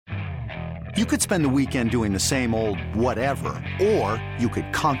You could spend the weekend doing the same old whatever, or you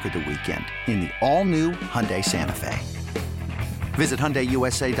could conquer the weekend in the all-new Hyundai Santa Fe. Visit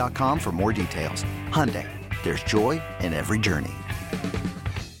HyundaiUSA.com for more details. Hyundai, there's joy in every journey.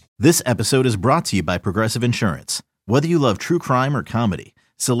 This episode is brought to you by Progressive Insurance. Whether you love true crime or comedy,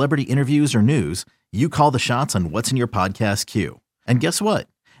 celebrity interviews or news, you call the shots on what's in your podcast queue. And guess what?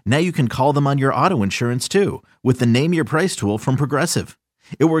 Now you can call them on your auto insurance too with the Name Your Price tool from Progressive.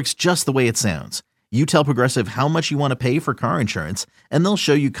 It works just the way it sounds. You tell Progressive how much you want to pay for car insurance, and they'll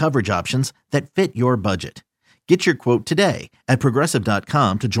show you coverage options that fit your budget. Get your quote today at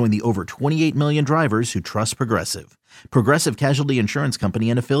Progressive.com to join the over 28 million drivers who trust Progressive. Progressive Casualty Insurance Company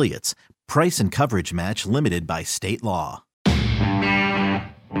and Affiliates. Price and coverage match limited by state law. So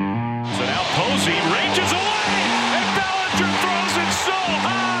now Posey ranges away, and Bellinger throws it so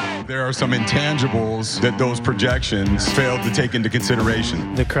high. There are some intangibles that those projections failed to take into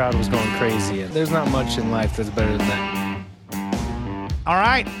consideration. The crowd was going crazy. There's not much in life that's better than that. All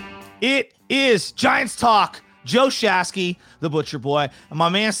right, it is Giants Talk. Joe Shasky, the Butcher Boy, and my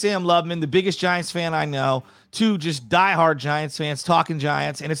man Sam Lubman, the biggest Giants fan I know. Two just diehard Giants fans talking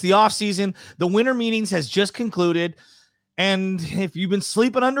Giants, and it's the offseason. The winter meetings has just concluded, and if you've been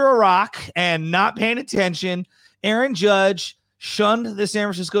sleeping under a rock and not paying attention, Aaron Judge shunned the San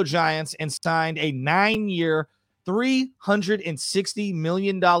Francisco Giants and signed a 9-year, $360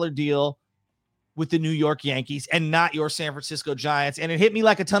 million deal with the New York Yankees and not your San Francisco Giants. And it hit me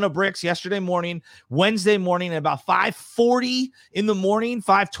like a ton of bricks yesterday morning, Wednesday morning at about 5:40 in the morning,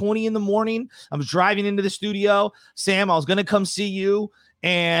 5:20 in the morning. I was driving into the studio. Sam, I was going to come see you,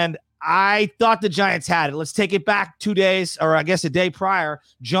 and I thought the Giants had it. Let's take it back 2 days, or I guess a day prior.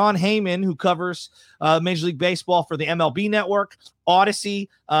 John Heyman, who covers Major League Baseball for the MLB Network, Odyssey,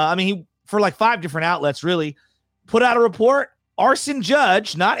 he for like 5 different outlets, really, put out a report. Arson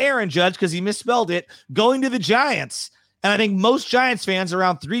Judge, not Aaron Judge, because he misspelled it, going to the Giants. And I think most Giants fans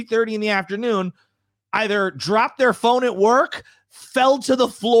around 3:30 in the afternoon either dropped their phone at work, fell to the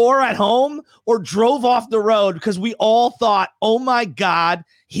floor at home, or drove off the road because we all thought, oh my God,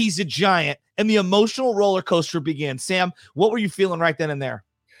 he's a Giant. And the emotional roller coaster began. Sam, what were you feeling right then and there?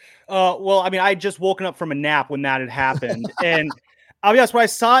 I had just woken up from a nap when that had happened. And I'll be honest, when I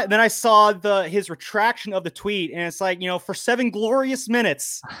saw it, then I saw his retraction of the tweet, and it's like, for 7 glorious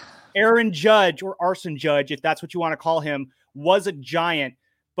minutes, Aaron Judge, or Arson Judge, if that's what you want to call him, was a Giant.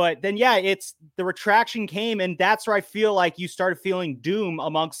 But then, it's the retraction came, and that's where I feel like you started feeling doom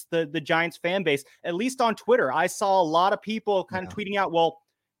amongst the Giants fan base, at least on Twitter. I saw a lot of people kind of tweeting out, well,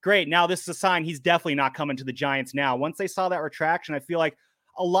 great, now this is a sign he's definitely not coming to the Giants now. Once they saw that retraction, I feel like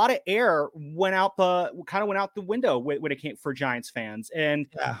a lot of air went out the window when it came for Giants fans. And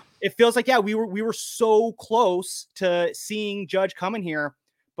it feels like, we were so close to seeing Judge coming here,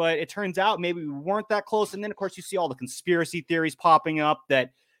 but it turns out maybe we weren't that close. And then of course you see all the conspiracy theories popping up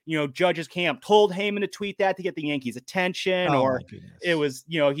that, Judge's camp told Heyman to tweet that to get the Yankees attention, or it was,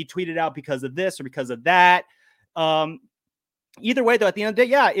 he tweeted out because of this or because of that. Either way though, at the end of the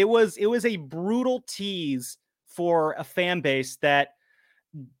day, it was a brutal tease for a fan base that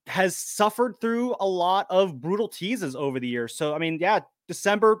has suffered through a lot of brutal teases over the years. So,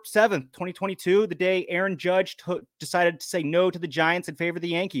 December 7th, 2022, the day Aaron Judge decided to say no to the Giants in favor of the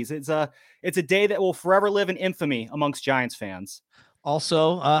Yankees. It's a day that will forever live in infamy amongst Giants fans.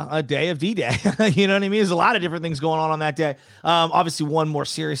 Also, a day of D-Day. You know what I mean? There's a lot of different things going on that day. Obviously, one more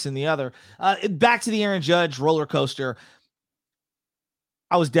serious than the other. Back to the Aaron Judge roller coaster.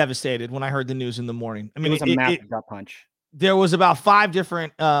 I was devastated when I heard the news in the morning. It was a massive gut punch. There was about 5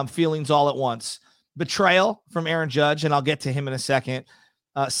 different feelings all at once. Betrayal from Aaron Judge, and I'll get to him in a second.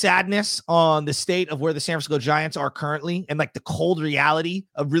 Sadness on the state of where the San Francisco Giants are currently and like the cold reality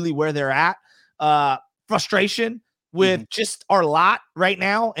of really where they're at. Frustration with just our lot right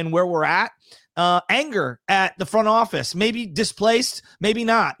now and where we're at. Anger at the front office, maybe displaced, maybe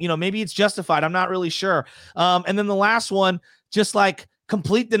not. Maybe it's justified. I'm not really sure. And then the last one, just like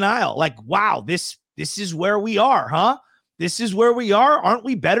complete denial. Like, wow, this is where we are, huh? This is where we are. Aren't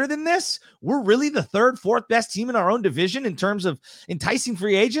we better than this? We're really the 3rd, 4th best team in our own division in terms of enticing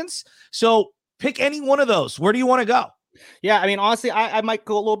free agents. So pick any one of those. Where do you want to go? Yeah, honestly, I might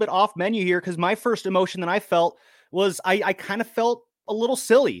go a little bit off menu here because my first emotion that I felt was I kind of felt a little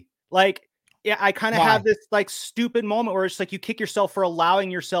silly. Like, I kind of have this like stupid moment where it's like you kick yourself for allowing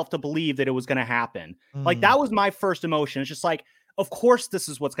yourself to believe that it was going to happen. Like that was my first emotion. It's just like, of course this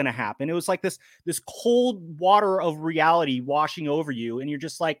is what's going to happen. It was like this cold water of reality washing over you. And you're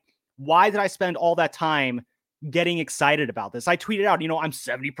just like, why did I spend all that time getting excited about this? I tweeted out, I'm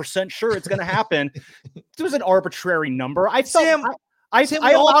 70% sure it's going to happen. It was an arbitrary number. I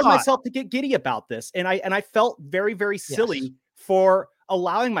all allowed thought. myself to get giddy about this, and I felt very, very silly Yes. for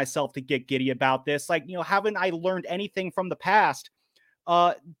allowing myself to get giddy about this. Like, haven't I learned anything from the past?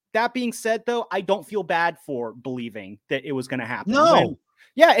 That being said, though, I don't feel bad for believing that it was going to happen. No.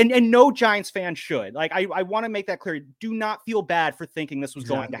 And no Giants fan should. Like, I want to make that clear. Do not feel bad for thinking this was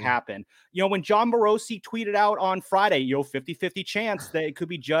going to happen. When John Morosi tweeted out on Friday, 50-50 chance that it could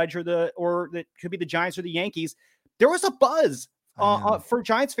be Judge or that could be the Giants or the Yankees, there was a buzz for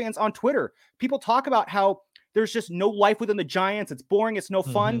Giants fans on Twitter. People talk about how there's just no life within the Giants. It's boring. It's no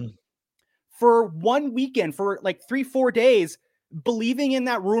fun. For one weekend, for like 3-4 days, believing in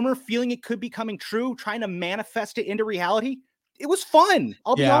that rumor, feeling it could be coming true, trying to manifest it into reality, it was fun.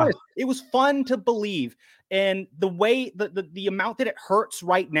 I'll be honest. It was fun to believe. And the way the amount that it hurts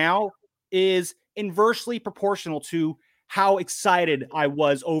right now is inversely proportional to how excited I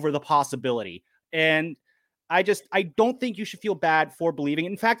was over the possibility. And I don't think you should feel bad for believing.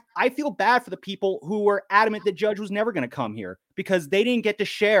 In fact, I feel bad for the people who were adamant that Judge was never going to come here because they didn't get to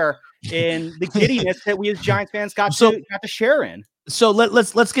share in the giddiness that we as Giants fans got to share in. So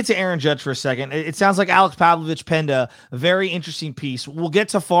let's get to Aaron Judge for a second. It sounds like Alex Pavlovich penned a very interesting piece. We'll get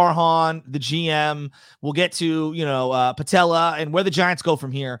to Farhan, the GM. We'll get to Patella and where the Giants go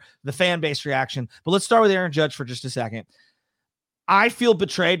from here, the fan base reaction. But let's start with Aaron Judge for just a second. I feel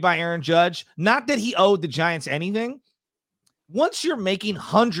betrayed by Aaron Judge. Not that he owed the Giants anything. Once you're making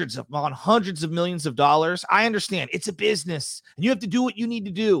hundreds of millions of dollars, I understand it's a business and you have to do what you need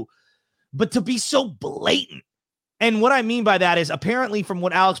to do. But to be so blatant. And what I mean by that is apparently from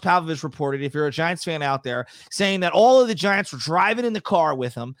what Alex Pavlovich reported, if you're a Giants fan out there, saying that all of the Giants were driving in the car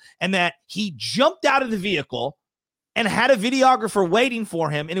with him and that he jumped out of the vehicle and had a videographer waiting for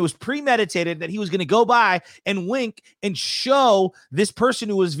him. And it was premeditated that he was going to go by and wink and show this person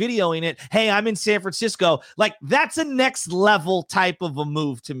who was videoing it, hey, I'm in San Francisco. Like, that's a next level type of a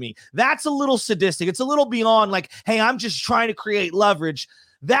move to me. That's a little sadistic. It's a little beyond like, hey, I'm just trying to create leverage.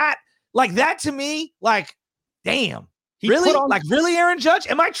 That to me, like, damn. Really? Really, Aaron Judge?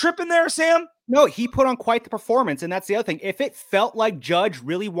 Am I tripping there, Sam? No, he put on quite the performance. And that's the other thing. If it felt like Judge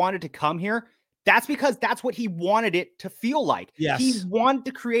really wanted to come here, that's because that's what he wanted it to feel like. Yes. He wanted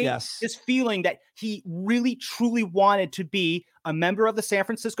to create this feeling that he really, truly wanted to be a member of the San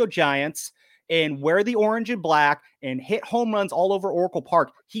Francisco Giants and wear the orange and black and hit home runs all over Oracle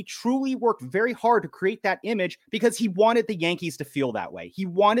Park. He truly worked very hard to create that image because he wanted the Yankees to feel that way. He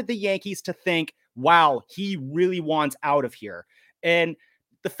wanted the Yankees to think, wow, he really wants out of here. And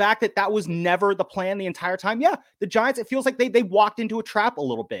the fact that that was never the plan the entire time, the Giants, it feels like they walked into a trap a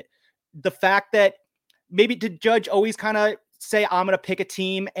little bit. The fact that maybe did Judge always kind of say, I'm going to pick a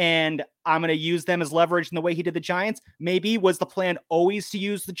team and I'm going to use them as leverage in the way he did the Giants. Maybe was the plan always to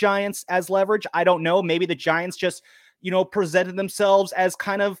use the Giants as leverage? I don't know. Maybe the Giants just, presented themselves as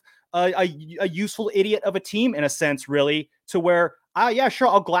kind of a useful idiot of a team in a sense, really, to where, sure,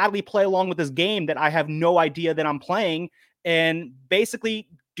 I'll gladly play along with this game that I have no idea that I'm playing and basically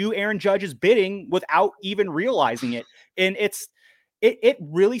do Aaron Judge's bidding without even realizing it. And it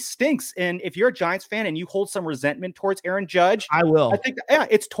really stinks. And if you're a Giants fan and you hold some resentment towards Aaron Judge, I will. I think,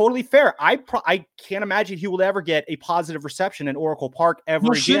 it's totally fair. I can't imagine he will ever get a positive reception in Oracle Park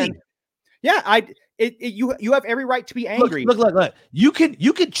ever again. You have every right to be angry. Look. You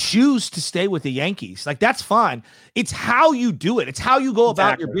can choose to stay with the Yankees. Like, that's fine. It's how you do it. It's how you go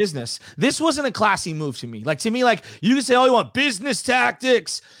about your business. This wasn't a classy move to me. Like, you can say, oh, you want business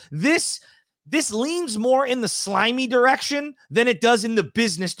tactics. This leans more in the slimy direction than it does in the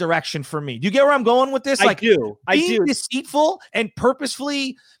business direction for me. Do you get where I'm going with this? I do. Being deceitful and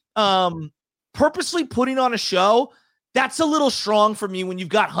purposefully putting on a show, that's a little strong for me when you've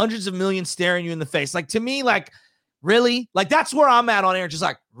got hundreds of millions staring you in the face. Like, to me, like, really? Like, that's where I'm at on Aaron. Just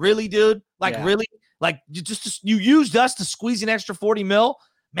like, really, dude? Like, really? Like, you used us to squeeze an extra 40 mil?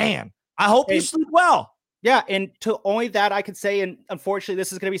 Man, I hope you sleep well. Yeah, and to only that I could say, and unfortunately,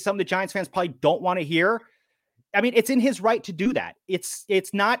 this is going to be something the Giants fans probably don't want to hear. I mean, it's in his right to do that. It's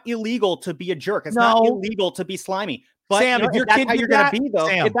not illegal to be a jerk. It's not illegal to be slimy. But Sam, if that's how you're going to be, though,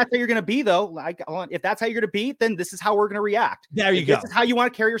 if that's how you're going to be, though, if that's how you're going to be, then this is how we're going to react. There you go. This is how you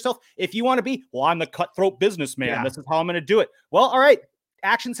want to carry yourself. If you want to be, well, I'm the cutthroat businessman. This is how I'm going to do it. Well, all right.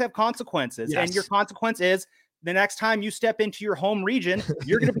 Actions have consequences, and your consequence is the next time you step into your home region,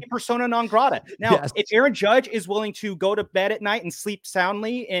 you're going to be persona non grata. Now, if Aaron Judge is willing to go to bed at night and sleep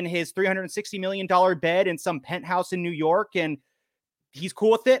soundly in his $360 million bed in some penthouse in New York, and he's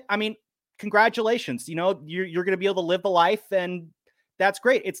cool with it, I mean, congratulations. You're going to be able to live the life, and that's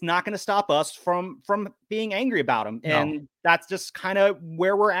great. It's not going to stop us from being angry about him. No. And that's just kind of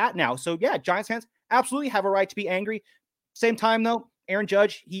where we're at now. So yeah, Giants fans absolutely have a right to be angry. Same time though, Aaron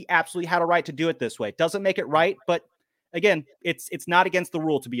Judge, he absolutely had a right to do it this way. Doesn't make it right, but again, it's not against the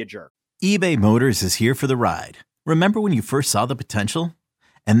rule to be a jerk. eBay Motors is here for the ride. Remember when you first saw the potential?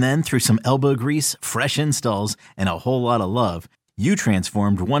 And then through some elbow grease, fresh installs, and a whole lot of love, you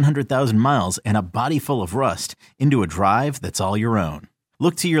transformed 100,000 miles and a body full of rust into a drive that's all your own.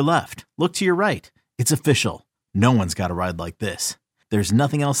 Look to your left. Look to your right. It's official. No one's got a ride like this. There's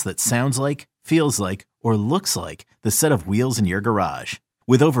nothing else that sounds like, feels like, or looks like the set of wheels in your garage.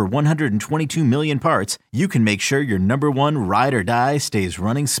 With over 122 million parts, you can make sure your number one ride or die stays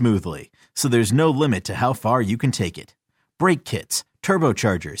running smoothly. So there's no limit to how far you can take it. Brake kits,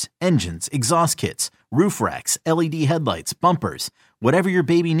 turbochargers, engines, exhaust kits, roof racks, LED headlights, bumpers, whatever your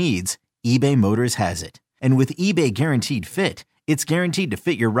baby needs, eBay Motors has it. And with eBay Guaranteed Fit, it's guaranteed to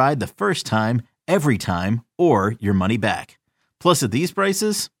fit your ride the first time, every time, or your money back. Plus, at these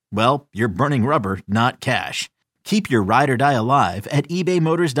prices, well, you're burning rubber, not cash. Keep your ride or die alive at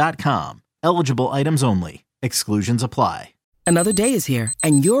ebaymotors.com. Eligible items only. Exclusions apply. Another day is here,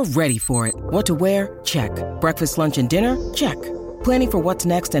 and you're ready for it. What to wear? Check. Breakfast, lunch, and dinner? Check. Planning for what's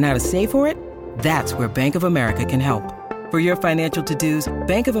next and how to save for it? That's where Bank of America can help. For your financial to-dos,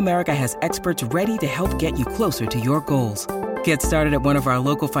 Bank of America has experts ready to help get you closer to your goals. Get started at one of our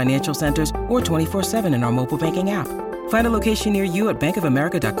local financial centers or 24/7 in our mobile banking app. Find a location near you at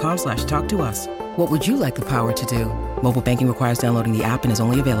bankofamerica.com/talktous. What would you like the power to do? Mobile banking requires downloading the app and is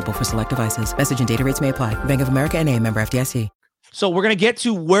only available for select devices. Message and data rates may apply. Bank of America NA, member FDIC. So we're going to get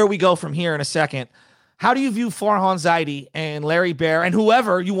to where we go from here in a second. How do you view Farhan Zaidi and Larry Bear and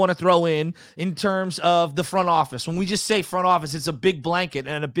whoever you want to throw in terms of the front office? When we just say front office, it's a big blanket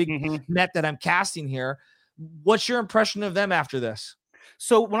and a big net that I'm casting here. What's your impression of them after this?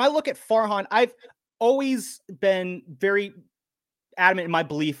 So when I look at Farhan, I've always been very adamant in my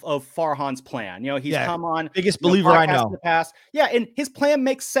belief of Farhan's plan. He's come on biggest believer I know in the past. Yeah. And his plan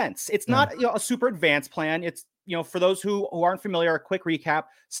makes sense. It's not a super advanced plan. It's, for those who aren't familiar, a quick recap.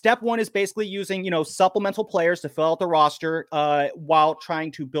 Step one is basically using, supplemental players to fill out the roster while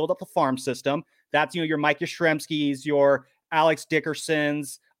trying to build up the farm system. That's, your Mike Yastrzemski's, your Alex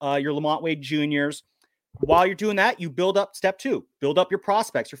Dickerson's, your Lamont Wade Jr.'s. While you're doing that, you build up step two, build up your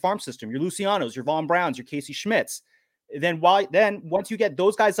prospects, your farm system, your Lucianos, your Von Browns, your Casey Schmitz. Then once you get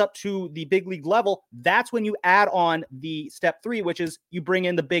those guys up to the big league level, that's when you add on the step three, which is you bring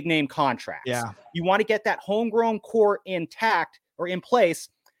in the big name contracts. Yeah. You want to get that homegrown core intact or in place,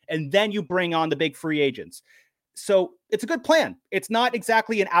 and then you bring on the big free agents. So it's a good plan. It's not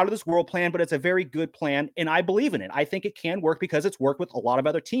exactly an out of this world plan, but it's a very good plan. And I believe in it. I think it can work because it's worked with a lot of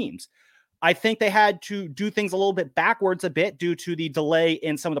other teams. I think they had to do things a little bit backwards a bit due to the delay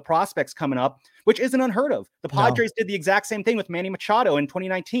in some of the prospects coming up, which isn't unheard of. The Padres did the exact same thing with Manny Machado in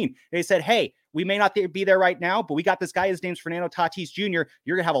 2019. They said, hey, we may not be there right now, but we got this guy. His name's Fernando Tatis Jr.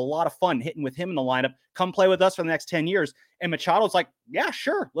 You're going to have a lot of fun hitting with him in the lineup. Come play with us for the next 10 years. And Machado's like, yeah,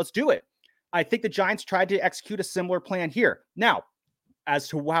 sure, let's do it. I think the Giants tried to execute a similar plan here. Now, as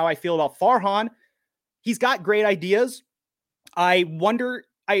to how I feel about Farhan, he's got great ideas. I wonder,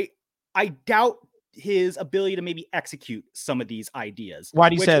 I doubt his ability to maybe execute some of these ideas. Why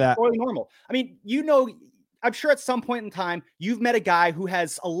do you say that? Totally normal. I mean, I'm sure at some point in time, you've met a guy who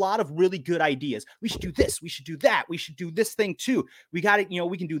has a lot of really good ideas. We should do this. We should do that. We should do this thing too. We got it.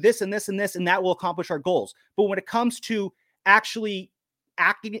 We can do this and this and this, and that will accomplish our goals. But when it comes to actually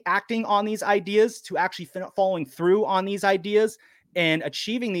acting on these ideas, to actually following through on these ideas and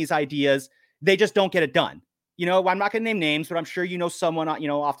achieving these ideas, they just don't get it done. I'm not going to name names, but I'm sure someone,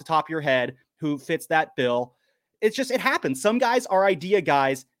 off the top of your head who fits that bill. It's just, it happens. Some guys are idea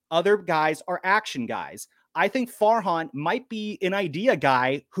guys. Other guys are action guys. I think Farhan might be an idea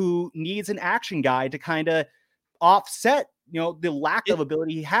guy who needs an action guy to kind of offset, the lack of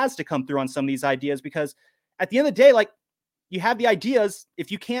ability he has to come through on some of these ideas, because at the end of the day, like, you have the ideas.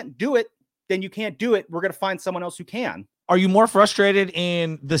 If you can't do it, then you can't do it. We're going to find someone else who can. Are you more frustrated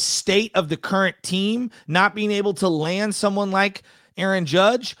in the state of the current team not being able to land someone like Aaron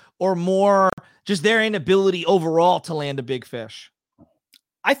Judge, or more just their inability overall to land a big fish?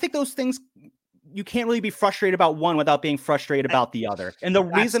 I think those things, you can't really be frustrated about one without being frustrated about the other. And the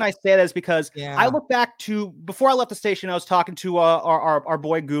reason I say that is because I look back to, before I left the station, I was talking to our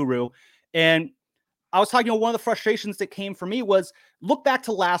boy Guru, and I was talking, one of the frustrations that came for me was look back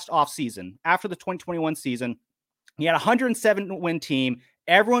to last offseason. After the 2021 season, he had a 107-win team.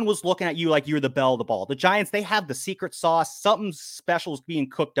 Everyone was looking at you like you're the belle of the ball. The Giants, they have the secret sauce. Something special is being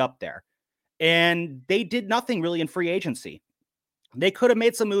cooked up there. And they did nothing really in free agency. They could have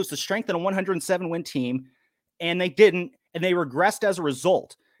made some moves to strengthen a 107-win team, and they didn't, and they regressed as a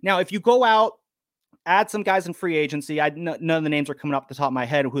result. Now, if you go out add some guys in free agency. None of the names are coming up at the top of my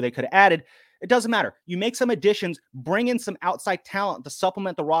head who they could have added. It doesn't matter. You make some additions, bring in some outside talent to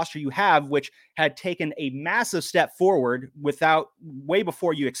supplement the roster you have, which had taken a massive step forward way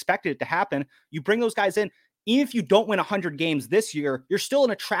before you expected it to happen. You bring those guys in. Even if you don't win 100 games this year, you're still an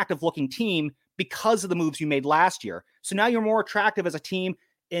attractive looking team because of the moves you made last year. So now you're more attractive as a team.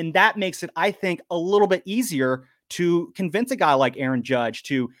 And that makes it, I think, a little bit easier to convince a guy like Aaron Judge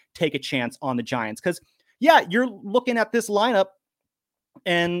to take a chance on the Giants. Because, yeah, you're looking at this lineup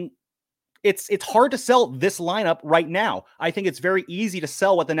and it's hard to sell this lineup right now. I think it's very easy to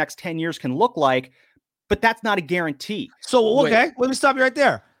sell what the next 10 years can look like, but that's not a guarantee. So, okay, let me stop you right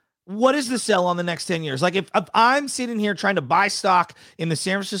there. What is the sell on the next 10 years? Like if I'm sitting here trying to buy stock in the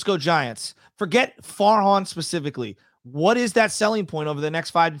San Francisco Giants, forget Farhan specifically, what is that selling point over the next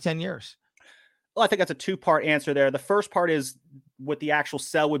 5 to 10 years? Well, I think that's a two-part answer there. The first part is what the actual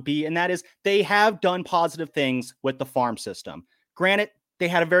sell would be, and that is they have done positive things with the farm system. Granted, they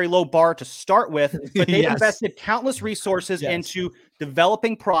had a very low bar to start with, but they've invested countless resources into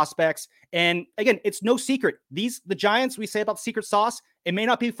developing prospects. And again, it's no secret. The Giants, we say about the secret sauce, it may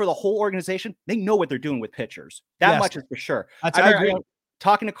not be for the whole organization. They know what they're doing with pitchers. That much is for sure. I agree.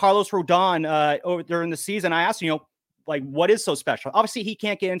 Talking to Carlos Rodon over during the season, I asked, like, what is so special? Obviously, he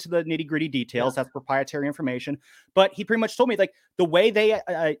can't get into the nitty gritty details. That's proprietary information. But he pretty much told me, like, the way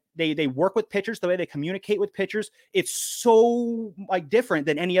they work with pitchers, the way they communicate with pitchers, it's so like different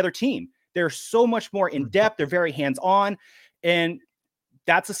than any other team. They're so much more in depth. They're very hands on, and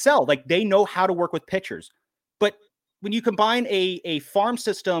that's a sell. Like, they know how to work with pitchers. But when you combine a farm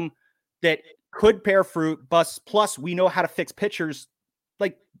system that could bear fruit, plus we know how to fix pitchers,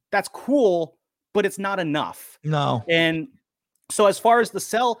 like, that's cool. But it's not enough. No. And so as far as the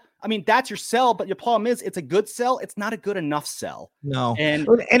sell, I mean, that's your sell, but your problem is it's a good sell. It's not a good enough sell. No. And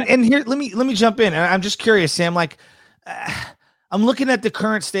here, let me jump in. And I'm just curious, Sam, like I'm looking at the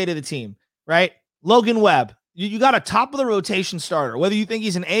current state of the team, right? Logan Webb, you got a top of the rotation starter, whether you think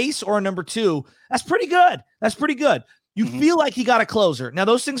he's an ace or a number 2, that's pretty good. You feel like he got a closer. Now,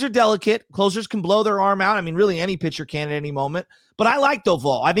 those things are delicate. Closers can blow their arm out. I mean, really any pitcher can at any moment, but I like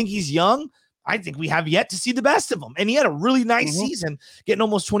Doval. I think he's young. I think we have yet to see the best of him. And he had a really nice season, getting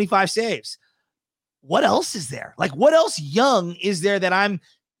almost 25 saves. What else is there? Like, what else young is there that I'm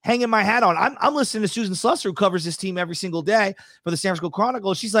hanging my hat on? I'm listening to Susan Slusser, who covers this team every single day for the San Francisco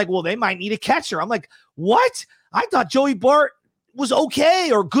Chronicle. She's like, well, they might need a catcher. I'm like, what? I thought Joey Bart was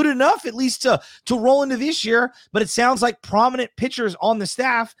okay or good enough at least to roll into this year. But it sounds like prominent pitchers on the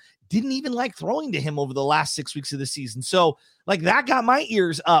staff didn't even like throwing to him over the last 6 weeks of the season. So, like, that got my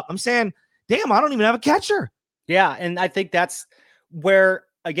ears up. I'm saying, damn, I don't even have a catcher. Yeah, and I think that's where,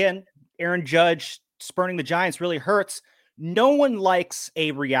 again, Aaron Judge spurning the Giants really hurts. No one likes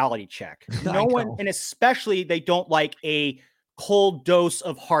a reality check. No one, and especially they don't like a cold dose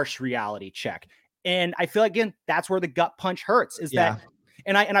of harsh reality check. And I feel like, again, that's where the gut punch hurts is that,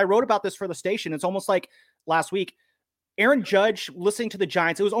 and I wrote about this for the station. It's almost like last week, Aaron Judge listening to the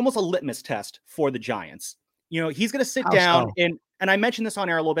Giants, it was almost a litmus test for the Giants. He's going to sit down and I mentioned this on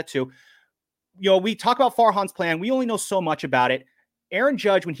air a little bit too. We talk about Farhan's plan. We only know so much about it. Aaron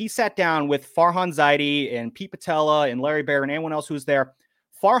Judge, when he sat down with Farhan Zaidi and Pete Patella and Larry Baer and anyone else who's there,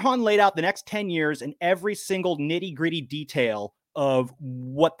 Farhan laid out the next 10 years and every single nitty-gritty detail of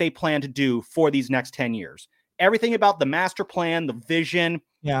what they plan to do for these next 10 years. Everything about the master plan, the vision,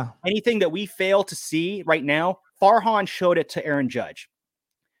 anything that we fail to see right now, Farhan showed it to Aaron Judge.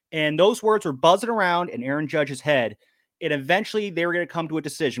 And those words were buzzing around in Aaron Judge's head. And eventually they were going to come to a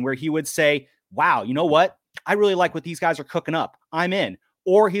decision where he would say, wow, you know what? I really like what these guys are cooking up. I'm in.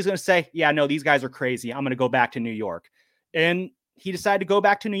 Or he's going to say, yeah, no, these guys are crazy. I'm going to go back to New York. And he decided to go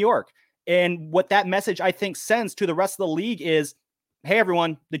back to New York. And what that message, I think, sends to the rest of the league is, hey,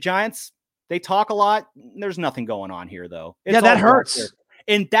 everyone, the Giants, they talk a lot. There's nothing going on here, though. That hurts.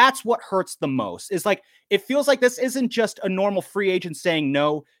 And that's what hurts the most. Is like, it feels like this isn't just a normal free agent saying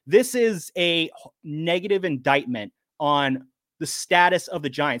no. This is a negative indictment on the status of the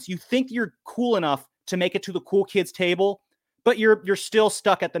Giants. You think you're cool enough to make it to the cool kids table, but you're still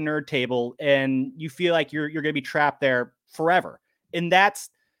stuck at the nerd table and you feel like you're going to be trapped there forever. And that's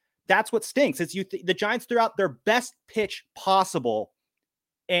what stinks. It's the Giants threw out their best pitch possible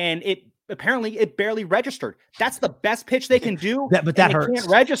and it barely registered. That's the best pitch they can do. But that hurts.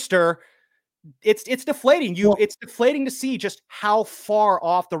 Can't register. It's deflating. It's deflating to see just how far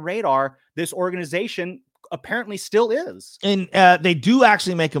off the radar this organization apparently still is. And they do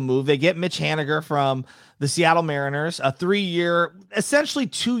actually make a move. They get Mitch Haniger from the Seattle Mariners, a 3-year, essentially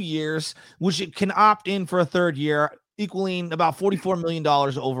 2 years, which it can opt in for a third year, equaling about $44 million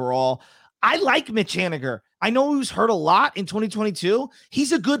overall. I like Mitch Haniger. I know he was hurt a lot in 2022.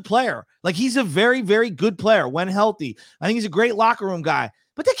 He's a good player. Like, he's a very, very good player when healthy. I think he's a great locker room guy.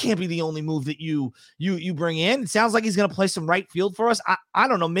 But that can't be the only move that you bring in. It sounds like he's going to play some right field for us. I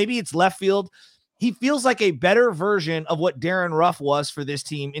don't know. Maybe it's left field. He feels like a better version of what Darren Ruff was for this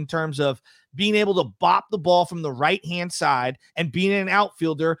team in terms of being able to bop the ball from the right-hand side and being an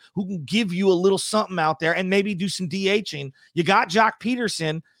outfielder who can give you a little something out there and maybe do some DHing. You got Jock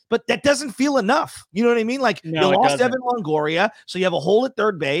Peterson, but that doesn't feel enough. You know what I mean? Like, you lost Evan Longoria, so you have a hole at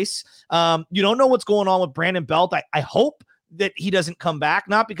third base. You don't know what's going on with Brandon Belt. I hope that he doesn't come back,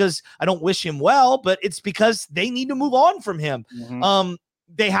 not because I don't wish him well, but it's because they need to move on from him. Mm-hmm.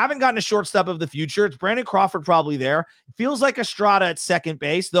 They haven't gotten a shortstop of the future. It's Brandon Crawford probably there. It feels like Estrada at second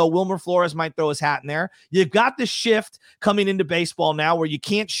base, though Wilmer Flores might throw his hat in there. You've got the shift coming into baseball now where you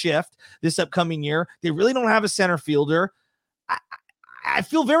can't shift this upcoming year. They really don't have a center fielder. I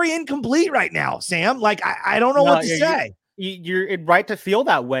feel very incomplete right now, Sam. Like, I don't know what to say. You're right to feel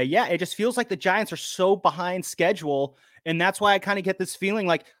that way. Yeah, it just feels like the Giants are so behind schedule. And that's why I kind of get this feeling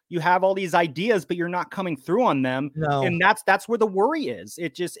like you have all these ideas, but you're not coming through on them. No. And that's where the worry is.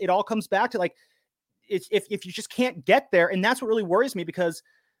 It all comes back to like, if you just can't get there. And that's what really worries me, because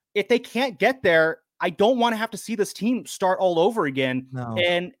if they can't get there, I don't want to have to see this team start all over again. No.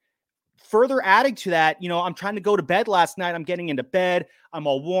 And further adding to that, I'm trying to go to bed last night. I'm getting into bed. I'm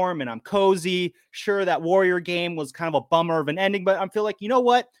all warm and I'm cozy. Sure, that Warrior game was kind of a bummer of an ending, but I feel like, you know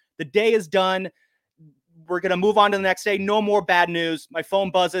what? The day is done. We're going to move on to the next day. No more bad news. My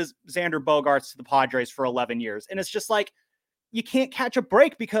phone buzzes. Xander Bogaerts to the Padres for 11 years. And it's just like, you can't catch a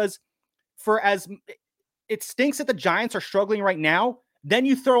break, because for as it stinks that the Giants are struggling right now, then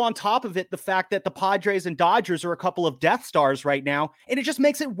you throw on top of it the fact that the Padres and Dodgers are a couple of Death Stars right now. And it just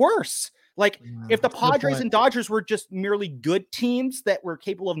makes it worse. Like, if the Padres and Dodgers were just merely good teams that were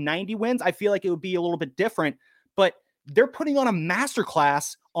capable of 90 wins, I feel like it would be a little bit different. But they're putting on a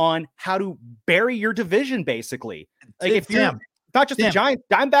masterclass on how to bury your division, basically. Like, if you're not just the Giants,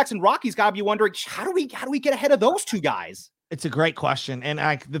 Diamondbacks and Rockies got to be wondering, how do we get ahead of those two guys? It's a great question. And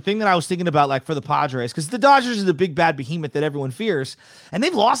the thing that I was thinking about, like, for the Padres, because the Dodgers are the big bad behemoth that everyone fears, and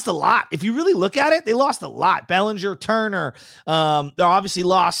they've lost a lot. If you really look at it, they lost a lot. Bellinger, Turner, they obviously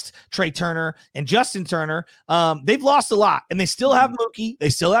lost Trey Turner and Justin Turner. They've lost a lot, and they still have Mookie. They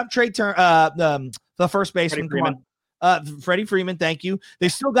still have Trey Turner, the first baseman. Freddie Freeman, thank you. They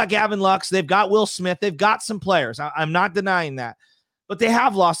still got Gavin Lux. They've got Will Smith. They've got some players. I'm not denying that, but they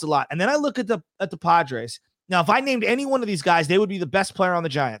have lost a lot. And then I look at the Padres. Now, if I named any one of these guys, they would be the best player on the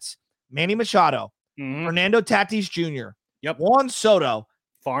Giants. Manny Machado, Fernando Tatis Jr., Juan Soto,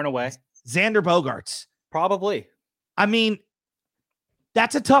 far and away, Xander Bogaerts. Probably. I mean,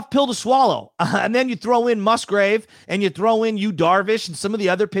 that's a tough pill to swallow. And then you throw in Musgrave and you throw in Yu Darvish and some of the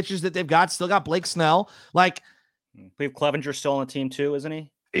other pitchers that they've got. Still got Blake Snell. Like, we have Clevenger still on the team too, isn't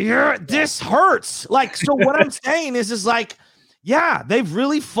he? This hurts. Like, so what I'm saying is like, yeah, they've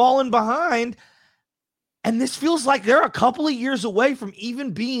really fallen behind. And this feels like they're a couple of years away from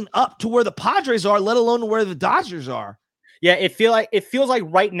even being up to where the Padres are, let alone where the Dodgers are. Yeah, it feels like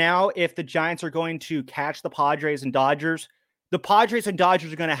right now, if the Giants are going to catch the Padres and Dodgers, the Padres and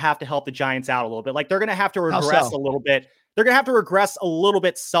Dodgers are going to have to help the Giants out a little bit. Like, they're going to have to regress a little bit. They're going to have to regress a little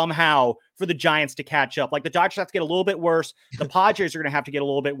bit somehow for the Giants to catch up. Like, the Dodgers have to get a little bit worse. The Padres are going to have to get a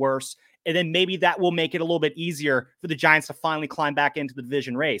little bit worse. And then maybe that will make it a little bit easier for the Giants to finally climb back into the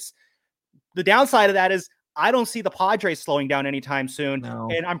division race. The downside of that is I don't see the Padres slowing down anytime soon. No.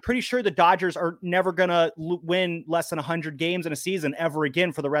 And I'm pretty sure the Dodgers are never going to win less than 100 games in a season ever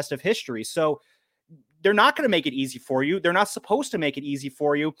again for the rest of history. So they're not going to make it easy for you. They're not supposed to make it easy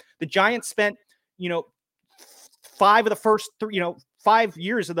for you. The Giants spent, 5 of the first 5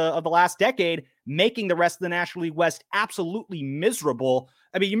 years of the last decade making the rest of the National League West absolutely miserable.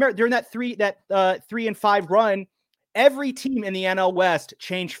 I mean, you remember during that 3-5 run, every team in the NL West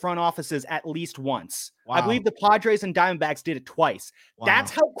changed front offices at least once. Wow. I believe the Padres and Diamondbacks did it twice. Wow.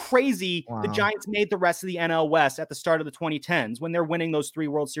 That's how crazy the Giants made the rest of the NL West at the start of the 2010s when they're winning those 3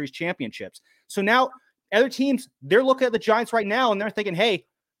 World Series championships. So now other teams, they're looking at the Giants right now and they're thinking, hey,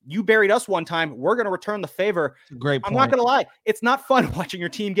 you buried us one time. We're going to return the favor. Great point. I'm not going to lie. It's not fun watching your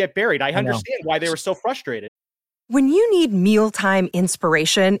team get buried. I understand why they were so frustrated. When you need mealtime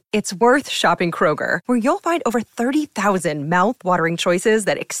inspiration, it's worth shopping Kroger, where you'll find over 30,000 mouth-watering choices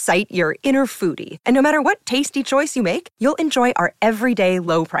that excite your inner foodie. And no matter what tasty choice you make, you'll enjoy our everyday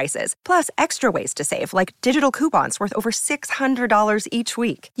low prices, plus extra ways to save, like digital coupons worth over $600 each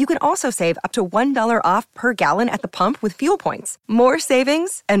week. You can also save up to $1 off per gallon at the pump with fuel points. More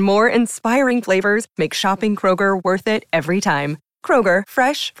savings and more inspiring flavors make shopping Kroger worth it every time. Kroger,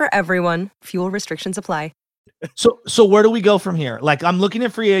 fresh for everyone. Fuel restrictions apply. So where do we go from here? Like, I'm looking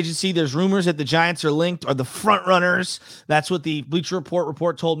at free agency. There's rumors that the Giants are linked, or the front runners. That's what the Bleacher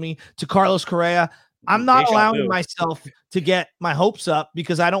Report told me, to Carlos Correa. I'm not allowing myself to get my hopes up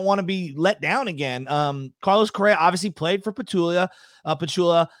because I don't want to be let down again. Carlos Correa obviously played for Patella,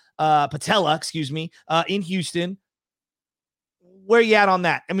 in Houston. Where are you at on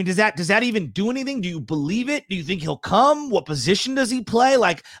that? I mean, does that even do anything? Do you believe it? Do you think he'll come? What position does he play?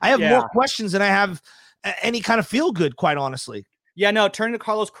 Like, I have more questions than I have any kind of feel good, quite honestly. Yeah, no, turning to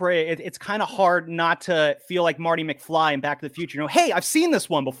Carlos Correa, it's kind of hard not to feel like Marty McFly in Back to the Future. You know, hey, I've seen this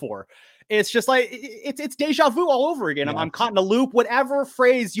one before. It's just like, it's deja vu all over again. Yeah. I'm caught in a loop, whatever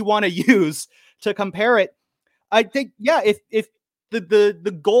phrase you want to use to compare it. I think, if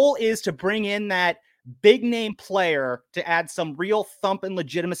the goal is to bring in that big name player to add some real thump and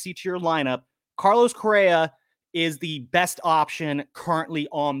legitimacy to your lineup, Carlos Correa is the best option currently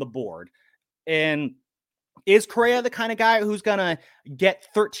on the board. And is Correa the kind of guy who's going to get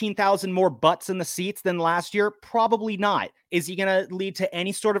 13,000 more butts in the seats than last year? Probably not. Is he going to lead to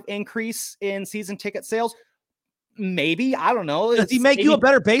any sort of increase in season ticket sales? Maybe. I don't know. Does he make you a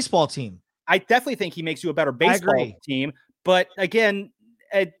better baseball team? I definitely think he makes you a better baseball team. But again,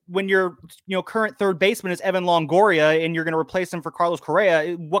 when your current third baseman is Evan Longoria and you're going to replace him for Carlos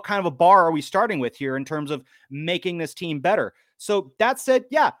Correa, what kind of a bar are we starting with here in terms of making this team better? So that said,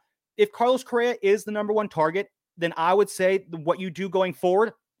 if Carlos Correa is the number one target, then I would say what you do going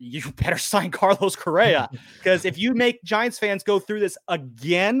forward, you better sign Carlos Correa. Because if you make Giants fans go through this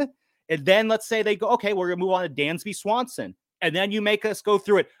again, and then let's say they go, okay, we're going to move on to Dansby Swanson, and then you make us go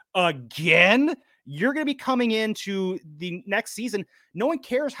through it again, you're going to be coming into the next season. No one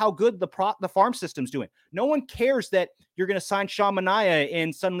cares how good the farm system's doing. No one cares that you're going to sign Sean Manaea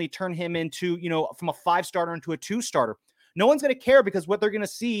and suddenly turn him into, from a 5-starter into a 2-starter. No one's going to care because what they're going to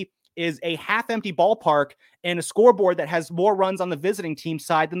see is a half-empty ballpark and a scoreboard that has more runs on the visiting team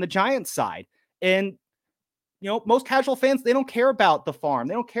side than the Giants side. And, most casual fans, they don't care about the farm.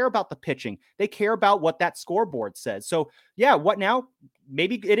 They don't care about the pitching. They care about what that scoreboard says. So, what now?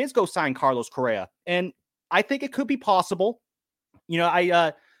 Maybe it is go sign Carlos Correa. And I think it could be possible.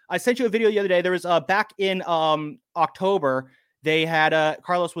 I sent you a video the other day. There was back in October, they had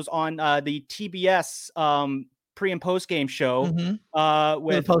Carlos was on the TBS pre and post game show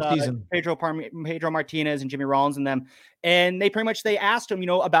with Pedro Martinez and Jimmy Rollins and them. And they asked him,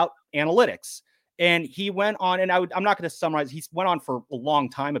 about analytics. And he went on, and I'm not going to summarize. He went on for a long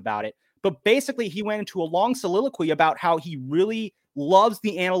time about it. But basically, he went into a long soliloquy about how he really loves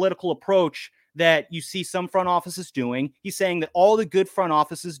the analytical approach that you see some front offices doing. He's saying that all the good front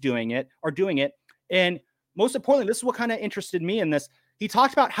offices are doing it. And most importantly, this is what kind of interested me in this. He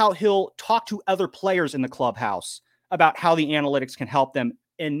talked about how he'll talk to other players in the clubhouse about how the analytics can help them,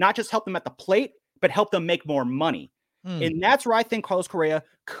 and not just help them at the plate, but help them make more money. And that's where I think Carlos Correa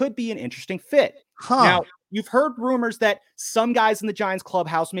could be an interesting fit. Now, you've heard rumors that some guys in the Giants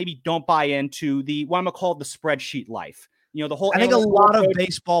clubhouse maybe don't buy into what I'm going to call the spreadsheet life. The whole. I think a lot of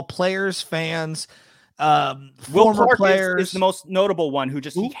baseball players, fans, Will former Clark players is the most notable one who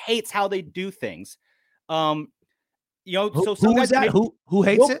he hates how they do things. So some guys who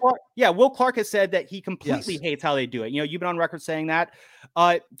hates it? Will Clark has said that he completely hates how they do it. You've been on record saying that.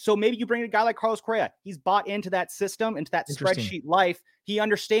 So maybe you bring a guy like Carlos Correa. He's bought into that system, into that spreadsheet life. He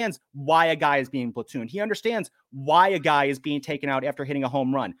understands why a guy is being platooned. He understands why a guy is being taken out after hitting a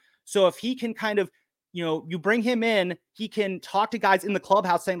home run. So if he can kind of, you bring him in, he can talk to guys in the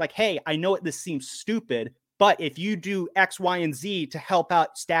clubhouse saying like, hey, I know this seems stupid, but if you do X, Y, and Z to help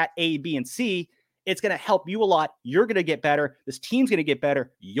out stat A, B, and C, it's going to help you a lot. You're going to get better. This team's going to get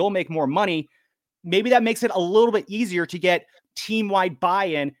better. You'll make more money. Maybe that makes it a little bit easier to get team-wide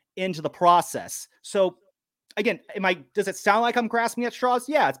buy-in into the process. So again, does it sound like I'm grasping at straws?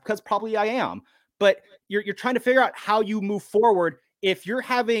 Yeah, it's because probably I am. But you're trying to figure out how you move forward. If you're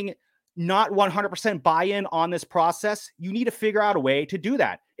having not 100% buy-in on this process, you need to figure out a way to do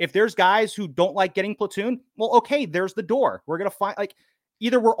that. If there's guys who don't like getting platooned, well, okay, there's the door. We're going to find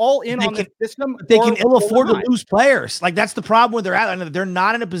either we're all in on the system. They can ill afford to lose players. Like, that's the problem where they're at. They're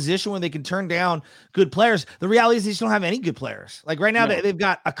not in a position where they can turn down good players. The reality is they just don't have any good players. Like right now, they've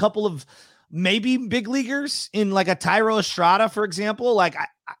got a couple of maybe big leaguers in like a Tyro Estrada, for example. Like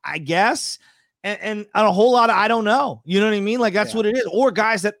I guess, and a whole lot of I don't know. You know what I mean? Like that's what it is. Or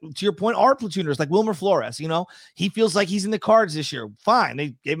guys that, to your point, are platooners, like Wilmer Flores. He feels like he's in the cards this year. Fine, they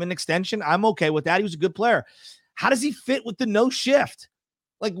gave him an extension. I'm okay with that. He was a good player. How does he fit with the no shift?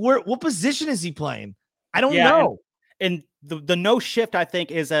 Like, what position is he playing? I don't know. And the no shift, I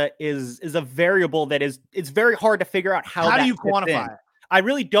think, is a variable that it's very hard to figure out how do you quantify it? I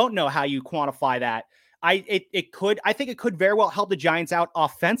really don't know how you quantify that. I think it could very well help the Giants out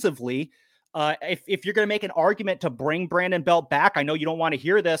offensively. If you're going to make an argument to bring Brandon Belt back, I know you don't want to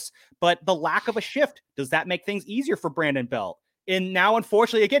hear this, but the lack of a shift, does that make things easier for Brandon Belt? And now,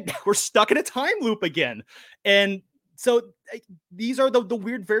 unfortunately, again, we're stuck in a time loop again. And so these are the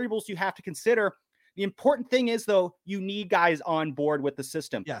weird variables you have to consider. The important thing is, though, you need guys on board with the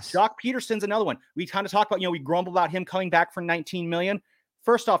system. Yes. Jock Peterson's another one. We kind of talked about, we grumble about him coming back for $19 million.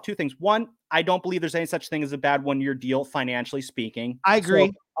 First off, two things. One, I don't believe there's any such thing as a bad one-year deal, financially speaking. I agree.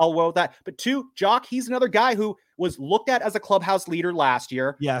 So I'll roll with that. But two, Jock, he's another guy who was looked at as a clubhouse leader last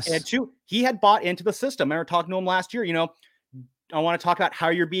year. Yes. And two, he had bought into the system. I remember talking to him last year, I want to talk about how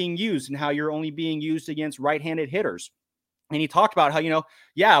you're being used and how you're only being used against right-handed hitters. And he talked about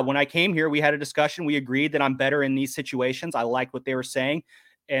how, when I came here, we had a discussion. We agreed that I'm better in these situations. I liked what they were saying.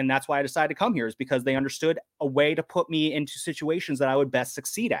 And that's why I decided to come here, is because they understood a way to put me into situations that I would best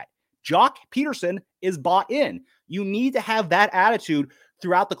succeed at. Jock Peterson is bought in. You need to have that attitude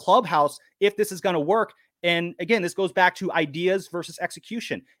throughout the clubhouse if this is going to work. And again, this goes back to ideas versus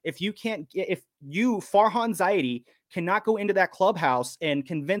execution. If you, Farhan Zaidi, cannot go into that clubhouse and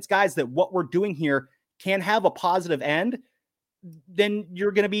convince guys that what we're doing here can have a positive end, then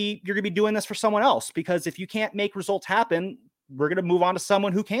you're going to be doing this for someone else, because if you can't make results happen, we're going to move on to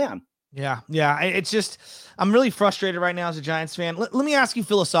someone who can. Yeah. It's just, I'm really frustrated right now as a Giants fan. Let me ask you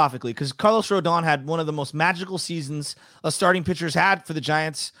philosophically, because Carlos Rodon had one of the most magical seasons a starting pitcher's had for the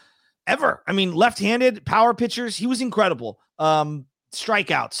Giants ever. I mean, left-handed power pitchers, he was incredible.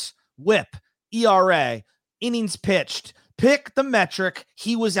 Strikeouts, whip, ERA, innings pitched, pick the metric.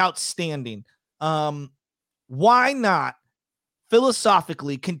 He was outstanding. Why not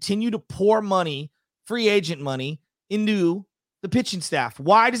philosophically continue to pour money, free agent money, into the pitching staff?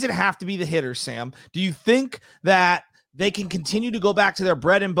 Why does it have to be the hitters, Sam? Do you think that they can continue to go back to their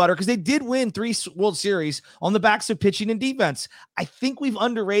bread and butter? Because they did win 3 World Series on the backs of pitching and defense. I think we've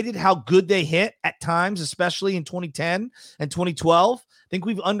underrated how good they hit at times, especially in 2010 and 2012. I think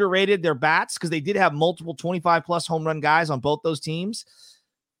we've underrated their bats, because they did have multiple 25-plus home run guys on both those teams.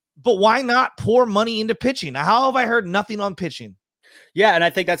 But why not pour money into pitching? Now, how have I heard nothing on pitching? Yeah, and I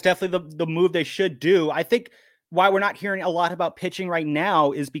think that's definitely the move they should do. I think why we're not hearing a lot about pitching right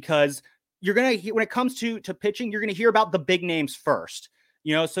now is because you're going to, when it comes to pitching, you're going to hear about the big names first.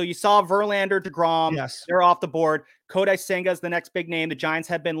 So you saw Verlander, DeGrom, yes, they're off the board. Kodai Senga is the next big name. The Giants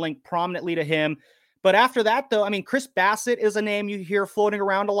have been linked prominently to him. But after that, though, I mean, Chris Bassett is a name you hear floating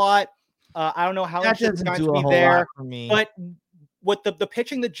around a lot. I don't know how that the Giants do will a be whole there. lot for me. But what the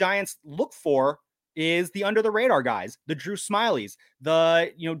pitching the Giants look for is the under the radar guys, the Drew Smileys,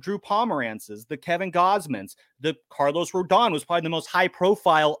 the Drew Pomerances, the Kevin Gosmans, the Carlos Rodon was probably the most high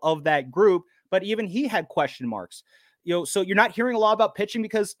profile of that group, but even he had question marks. So you're not hearing a lot about pitching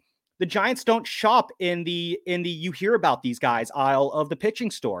because the Giants don't shop in the you hear about these guys aisle of the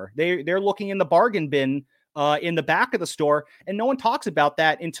pitching store. They're looking in the bargain bin in the back of the store, and no one talks about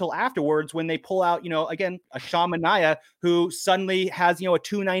that until afterwards when they pull out, again, a Sean Manaea who suddenly has, a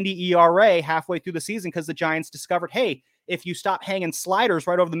 2.90 ERA halfway through the season because the Giants discovered, hey, if you stop hanging sliders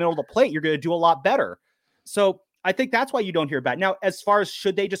right over the middle of the plate, you're going to do a lot better. So I think that's why you don't hear about it. Now, as far as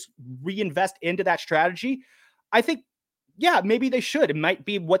should they just reinvest into that strategy, I think, yeah, maybe they should. It might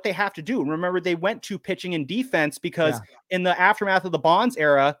be what they have to do. Remember, they went to pitching and defense because in the aftermath of the Bonds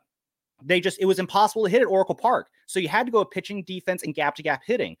era, it was impossible to hit at Oracle Park. So you had to go pitching, defense, and gap-to-gap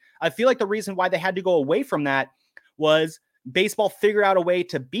hitting. I feel like the reason why they had to go away from that was baseball figured out a way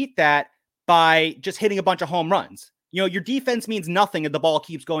to beat that by just hitting a bunch of home runs. Your defense means nothing if the ball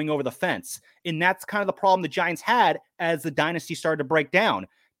keeps going over the fence. And that's kind of the problem the Giants had as the dynasty started to break down.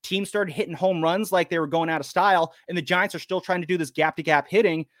 Teams started hitting home runs like they were going out of style, and the Giants are still trying to do this gap-to-gap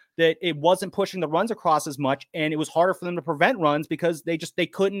hitting that it wasn't pushing the runs across as much, and it was harder for them to prevent runs because they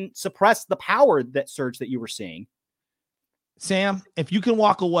couldn't suppress the power surge that you were seeing. Sam, if you can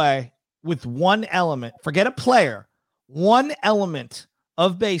walk away with one element, forget a player, one element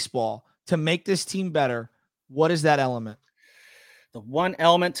of baseball to make this team better, what is that element? The one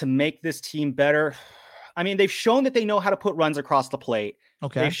element to make this team better, I mean, they've shown that they know how to put runs across the plate.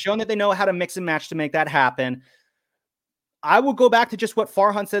 Okay. They've shown that they know how to mix and match to make that happen. I will go back to just what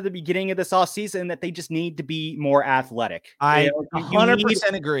Farhan said at the beginning of this offseason, that they just need to be more athletic. I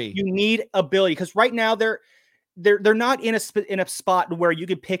 100% agree. You need ability, because right now they're not in a spot where you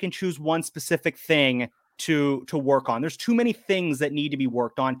could pick and choose one specific thing to work on. There's too many things that need to be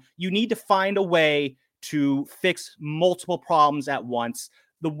worked on. You need to find a way to fix multiple problems at once.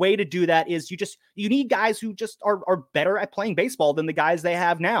 the way to do that is you need guys who just are better at playing baseball than the guys they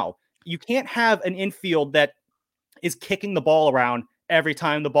have now. You can't have an infield that is kicking the ball around every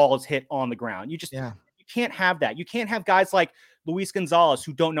time the ball is hit on the ground. You can't have that. You can't have guys like Luis Gonzalez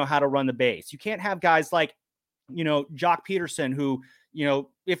who don't know how to run the base. You can't have guys like, Jock Peterson who,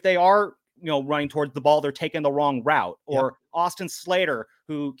 if they are, running towards the ball, they're taking the wrong route, or Austin Slater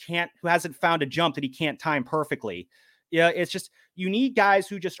who hasn't found a jump that he can't time perfectly. Yeah. It's just, you need guys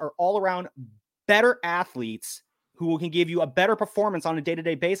who just are all around better athletes who can give you a better performance on a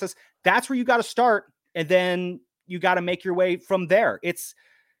day-to-day basis. That's where you got to start. And then you got to make your way from there.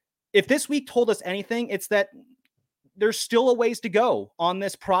 If this week told us anything, it's that there's still a ways to go on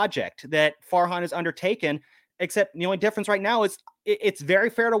this project that Farhan has undertaken, except the only difference right now is it's very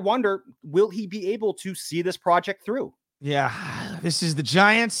fair to wonder, will he be able to see this project through? Yeah, this is the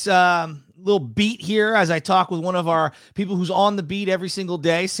Giants little beat here as I talk with one of our people who's on the beat every single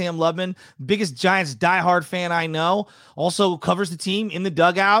day, Sam Lubman, biggest Giants diehard fan I know, also covers the team in the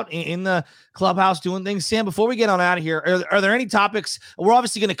dugout, in the clubhouse doing things. Sam, before we get on out of here, are there any topics? We're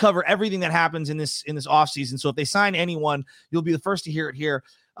obviously going to cover everything that happens in this offseason, so if they sign anyone, you'll be the first to hear it here.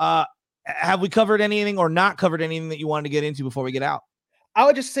 Have we covered anything or not covered anything that you wanted to get into before we get out? I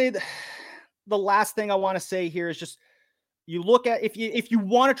would just say the last thing I want to say here is just, you look at, if you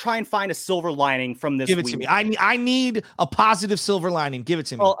want to try and find a silver lining from this, give it to me. I need a positive silver lining. Give it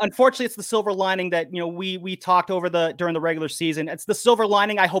to me. Well, unfortunately, it's the silver lining that we talked over during the regular season. It's the silver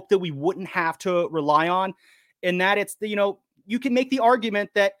lining I hope that we wouldn't have to rely on, in that it's you can make the argument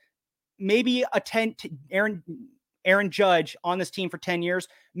that maybe Aaron Judge on this team for 10 years,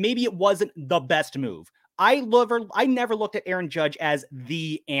 maybe it wasn't the best move. I never looked at Aaron Judge as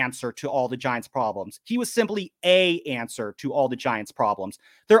the answer to all the Giants' problems. He was simply an answer to all the Giants' problems.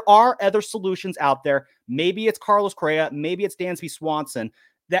 There are other solutions out there. Maybe it's Carlos Correa, maybe it's Dansby Swanson,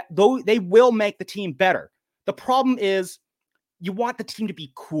 that though they will make the team better. The problem is you want the team to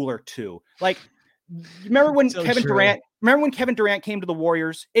be cooler too. Like, remember when Kevin Durant came to the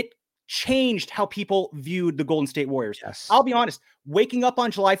Warriors? It changed how people viewed the Golden State Warriors. Yes. I'll be honest, waking up on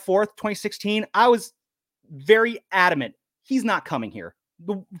July 4th, 2016, I was very adamant. He's not coming here.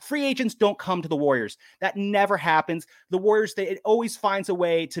 The free agents don't come to the Warriors. That never happens. The Warriors, it always finds a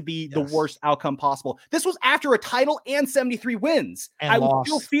way to be the worst outcome possible. This was after a title and 73 wins. And I was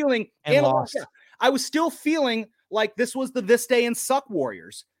still feeling I was still feeling like this was the this day and suck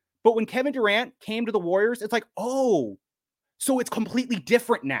Warriors. But when Kevin Durant came to the Warriors, it's like, oh, so it's completely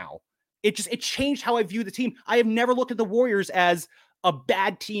different now. It changed how I view the team. I have never looked at the Warriors as a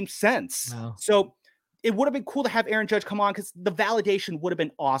bad team since. No. So it would have been cool to have Aaron Judge come on because the validation would have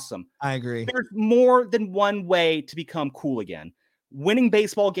been awesome. I agree. There's more than one way to become cool again. Winning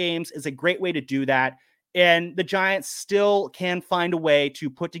baseball games is a great way to do that. And the Giants still can find a way to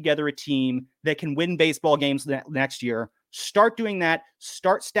put together a team that can win baseball games next year. Start doing that.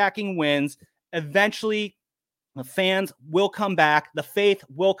 Start stacking wins. Eventually, the fans will come back. The faith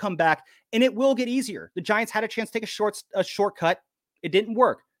will come back. And it will get easier. The Giants had a chance to take a shortcut. It didn't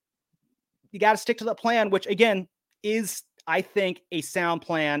work. You got to stick to the plan, which again is, I think, a sound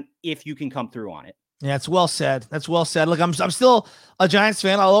plan if you can come through on it. Yeah, it's well said. That's well said. Look, I'm still a Giants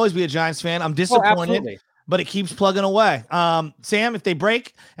fan. I'll always be a Giants fan. I'm disappointed, but it keeps plugging away. Sam, if they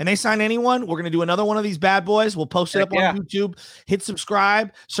break and they sign anyone, we're going to do another one of these bad boys. We'll post it up on YouTube. Hit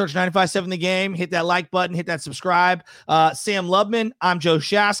subscribe, search 95.7 The Game, hit that like button, hit that subscribe. Sam Lubman, I'm Joe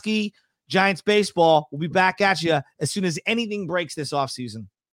Shasky. Giants baseball. We'll be back at you as soon as anything breaks this offseason.